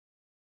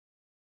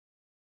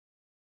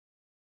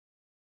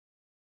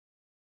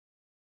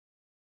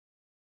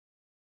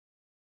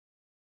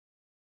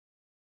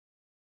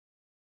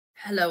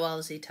Hello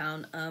Owlsy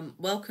Town,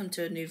 welcome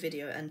to a new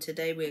video, and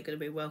today we're going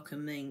to be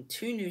welcoming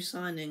two new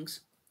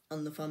signings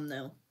on the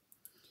thumbnail.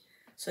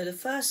 So the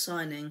first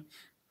signing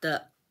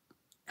that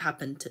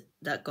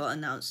that got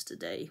announced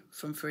today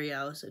from 3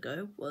 hours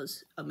ago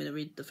was, I'm going to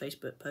read the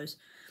Facebook post.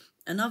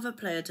 Another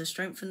player to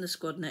strengthen the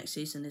squad next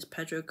season is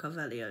Pedro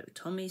Carvalho.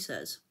 Tommy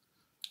says,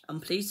 I'm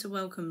pleased to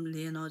welcome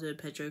Leonardo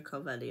Pedro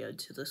Carvalho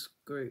to this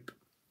group.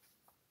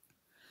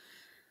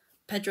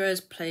 Pedro has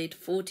played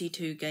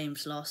 42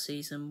 games last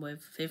season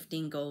with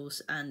 15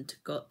 goals and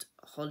got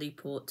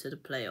Hollyport to the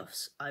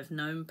playoffs. I've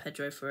known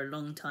Pedro for a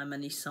long time,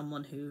 and he's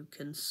someone who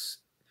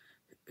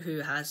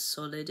has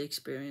solid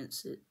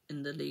experience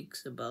in the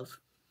leagues above.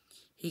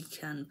 He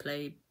can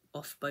play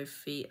off both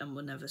feet and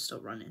will never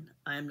stop running.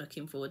 I am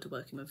looking forward to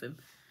working with him.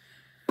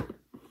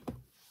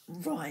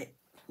 Right,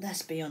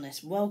 let's be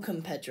honest.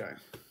 Welcome, Pedro.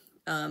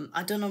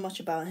 I don't know much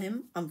about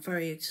him. I'm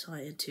very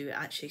excited to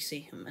actually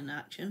see him in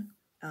action.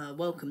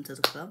 Welcome to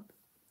the club.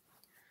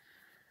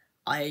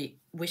 I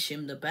wish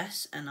him the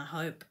best, and I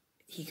hope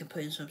he can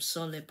put in some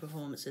solid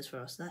performances for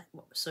us.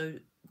 So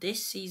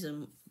this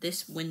season,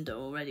 this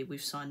window already,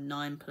 we've signed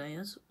 9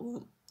 players,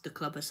 or the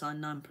club has signed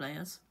 9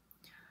 players,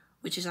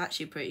 which is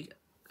actually pretty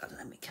good.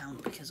 Let me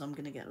count because I'm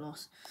going to get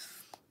lost.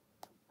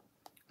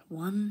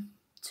 1,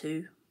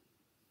 2,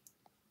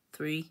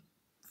 3,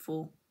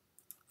 4,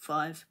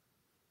 5,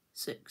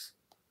 6,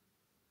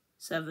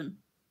 7,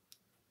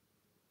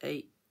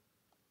 8.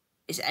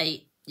 It's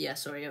 8. Yeah,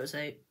 sorry, it was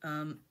 8.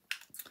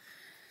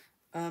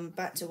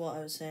 Back to what I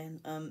was saying.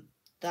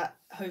 That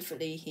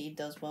hopefully he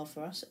does well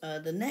for us.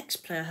 The next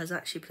player has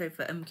actually played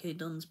for MK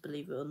Dons,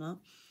 believe it or not.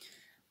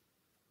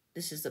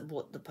 This is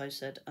what the post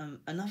said.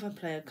 Another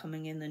player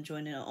coming in and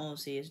joining at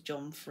Aussie is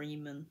John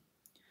Freeman.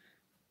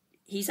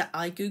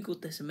 I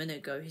googled this a minute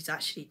ago. He's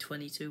actually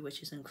 22,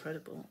 which is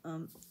incredible.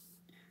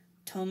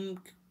 Tommy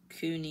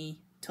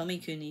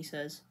Cooney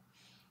says,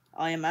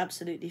 I am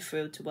absolutely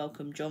thrilled to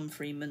welcome John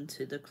Freeman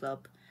to the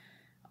club.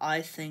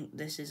 I think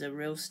this is a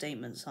real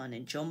statement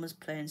signing. John was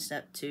playing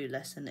Step 2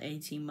 less than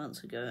 18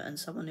 months ago, and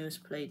someone who has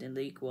played in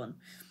League 1.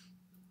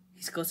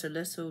 He's got a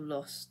little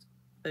lost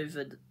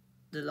over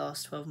the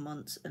last 12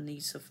 months and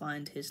needs to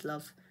find his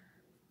love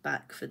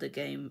back for the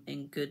game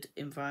in a good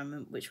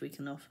environment we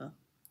can offer.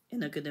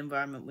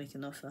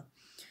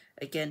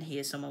 Again, he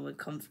is someone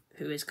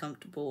who is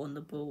comfortable on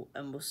the ball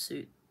and will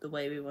suit the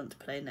way we want to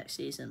play next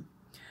season.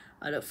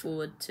 I look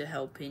forward to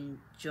helping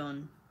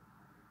John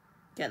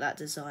get that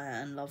desire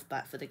and love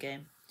back for the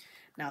game.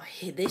 Now,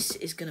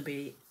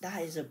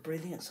 that is a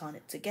brilliant sign.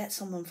 To get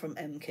someone from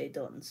MK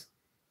Dons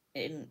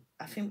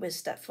I think we're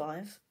Step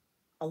 5.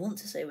 I want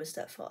to say we're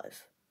Step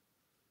 5.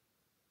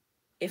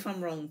 If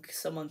I'm wrong,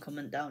 someone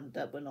comment down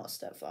that we're not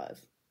Step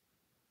 5.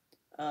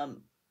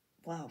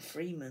 Wow,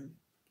 Freeman.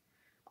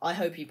 I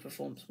hope he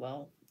performs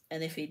well,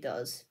 and if he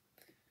does,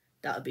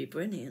 that would be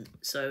brilliant.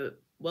 So,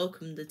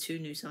 welcome the 2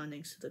 new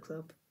signings to the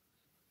club.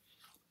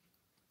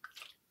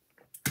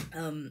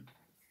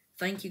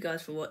 Thank you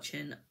guys for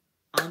watching.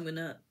 I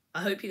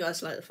hope you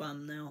guys like the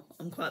thumbnail.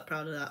 I'm quite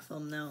proud of that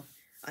thumbnail.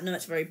 I know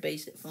it's a very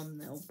basic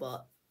thumbnail,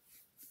 but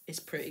it's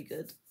pretty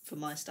good for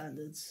my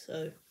standards.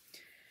 So,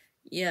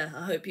 yeah,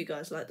 I hope you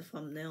guys like the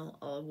thumbnail.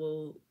 I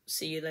will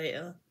see you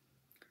later.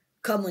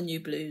 Come on, you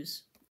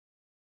Blues.